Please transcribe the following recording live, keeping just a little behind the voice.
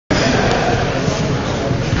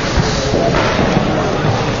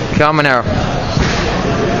Come on, Minero.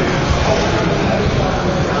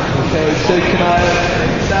 Okay, so can I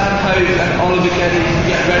stand pose and Oliver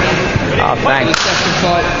get ready? Oh, thanks. For the second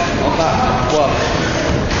fight of that one.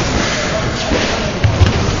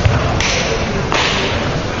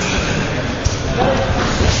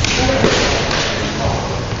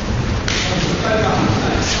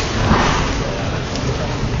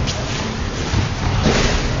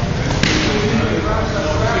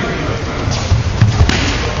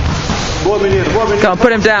 Come on,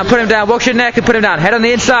 put him down, watch your neck and put him down. Head on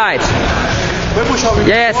the inside.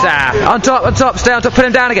 Yes, sir. On top, stay on top, put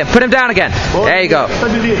him down again. There you go.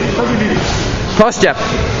 Posture.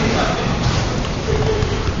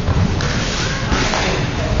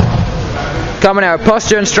 Come on now,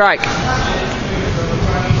 posture and strike.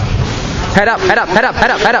 Head up.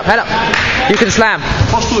 You can slam.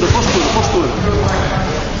 Postura.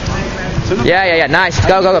 Yeah, nice.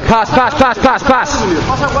 Go. Pass. Passa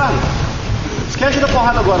a guarda. Esquece da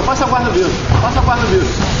porrada agora. Passa a guarda dele.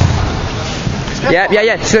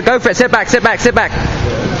 Yeah. So go for it. Sit back.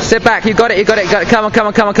 You got it. Come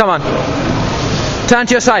on. Turn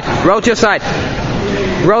to your side. Roll to your side.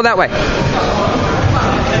 Roll that way.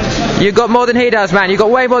 You got more than he does, man. You got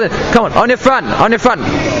way more than. Come on your front.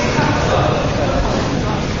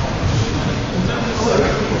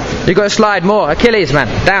 You got to slide more. Achilles, man.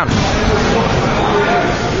 Down.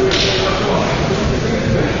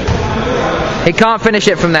 He can't finish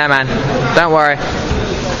it from there, man. Don't worry.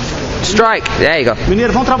 Strike. There you go.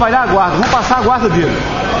 Mineiro, vamos trabalhar a guarda. Vamos passar a guarda dele.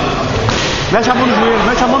 Mexe a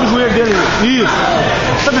mão no joelho dele. Isso.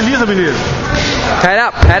 Estabiliza, Mineiro. Head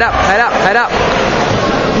up.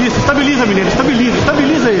 Isso, estabiliza, Mineiro.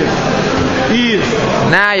 Estabiliza ele. Isso.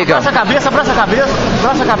 Now you go. Abraça a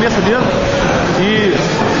cabeça dele. Isso.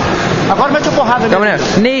 Agora mete a porrada nele.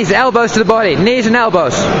 Knees, elbows to the body. Knees and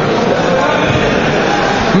elbows.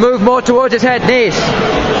 Move more towards his head, knees.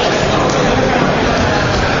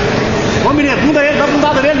 Vamos, Mineiro, bunda ele, dá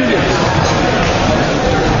bundada nele, Mineiro.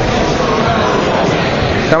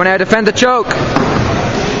 Come on now, defend the choke.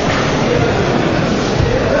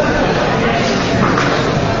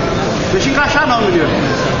 Deixa encaixar não, Mineiro.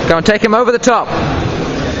 Go on, take him over the top.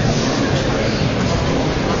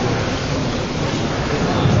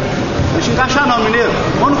 Deixa encaixar não, Mineiro.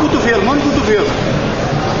 Mão no cotovelo.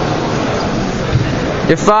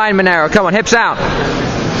 You're fine, Minero. Come on, hips out.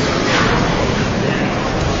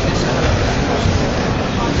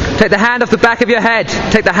 Take the hand off the back of your head.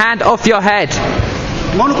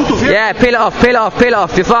 Mão no cotovelo. Yeah, peel it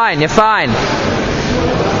off. You're fine.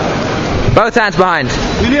 Both hands behind.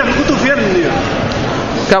 Mineiro, no cotovelo, Mineiro.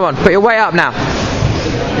 Come on, put your weight up now.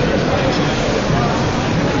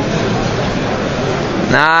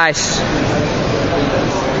 Nice.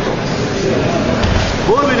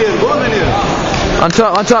 Boa, Mineiro. On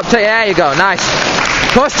top, there you go, nice.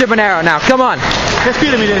 Posture, Minero, now, come on.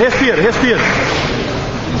 Respira, Mineiro, respira.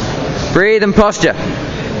 Breathe and posture.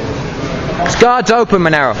 Guards open,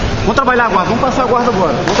 Minero. Vamos trabalhar agora, vamos passar a guarda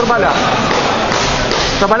agora. Vamos trabalhar.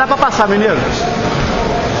 Trabalhar para passar, Mineiro.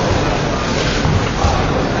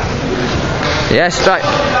 Yes, strike.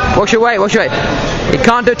 Watch your weight. You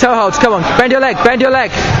can't do toe holds, come on. Bend your leg.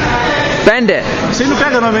 Bend it. Você não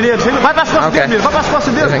pega não, Mineiro. Vai para as costas dele, Mineiro. Vai para as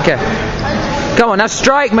costas dele. Okay. Come on, now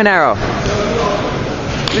strike, Minero.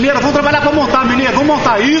 Mineiro, vamos trabalhar para montar, Mineiro. Vamos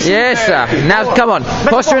montar isso. Yes, sir. Now, come on.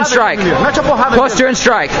 Posture and strike. Mete a porrada. Posture and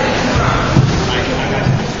strike.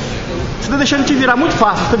 Você está deixando te virar muito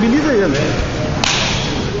fácil. Estabiliza ele.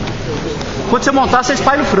 Quando você montar, você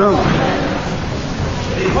espalha o frango.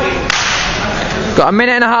 Got a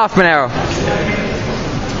minute and a half, Minero.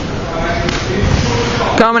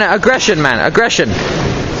 Come on, aggression, man.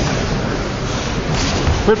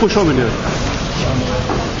 Foi pro chão, Mineiro.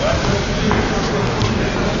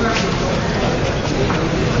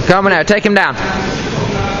 Come on now, take him down.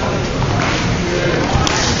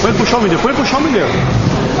 Põe pro chão, Mineiro.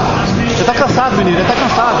 Você tá cansado, Mineiro. Ele tá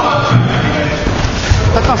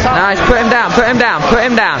cansado. Nice, put him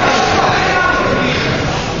down.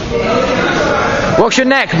 Watch your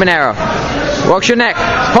neck, Minero.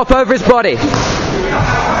 Hop over his body.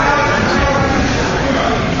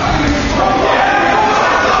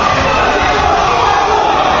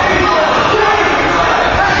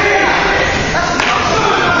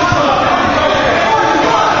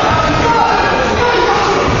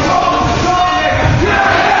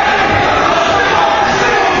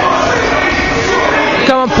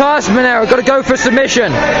 Come on, pass, Minero. Got to go for a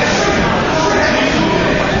submission.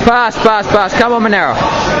 Pass. Come on, Minero.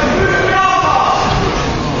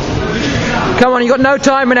 Come on, you got no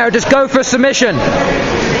time, Minero. Just go for a submission.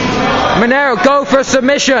 Minero, go for a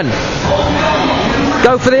submission. Go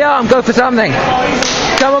Go for the arm, go for something.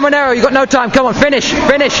 Come on, MINEIRO, you got no time. Come on, finish,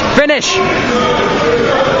 finish, finish.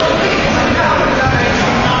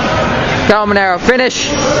 Come on, MINEIRO, finish.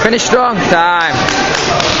 Finish strong. Time.